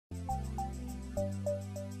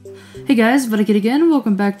Hey guys, Vedakid again.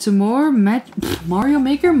 Welcome back to more Mario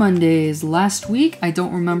Maker Mondays. Last week, I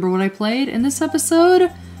don't remember what I played. In this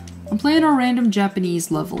episode, I'm playing a random Japanese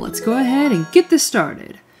level. Let's go ahead and get this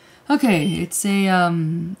started. Okay, it's a,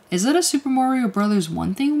 is it a Super Mario Brothers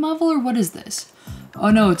 1 theme level, or what is this? Oh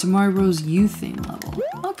no, it's a Mario Bros. U theme level.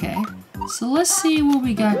 Okay, so let's see what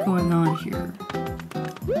we got going on here.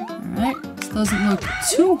 Alright, this doesn't look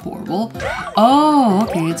too horrible. Oh,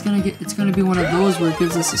 okay, it's gonna be one of those where it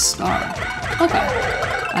gives us a star. Okay,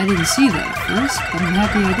 I didn't see that at first, but I'm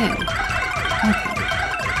happy I did.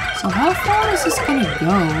 Okay, so how far is this gonna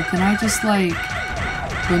go? Can I just, like,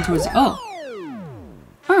 go towards, oh.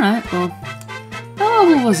 Alright, well, that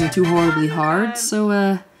level wasn't too horribly hard,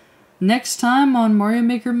 so, next time on Mario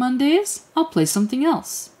Maker Mondays, I'll play something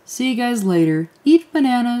else. See you guys later. Eat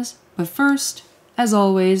bananas, but first, as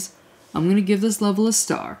always, I'm gonna give this level a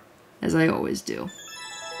star, as I always do.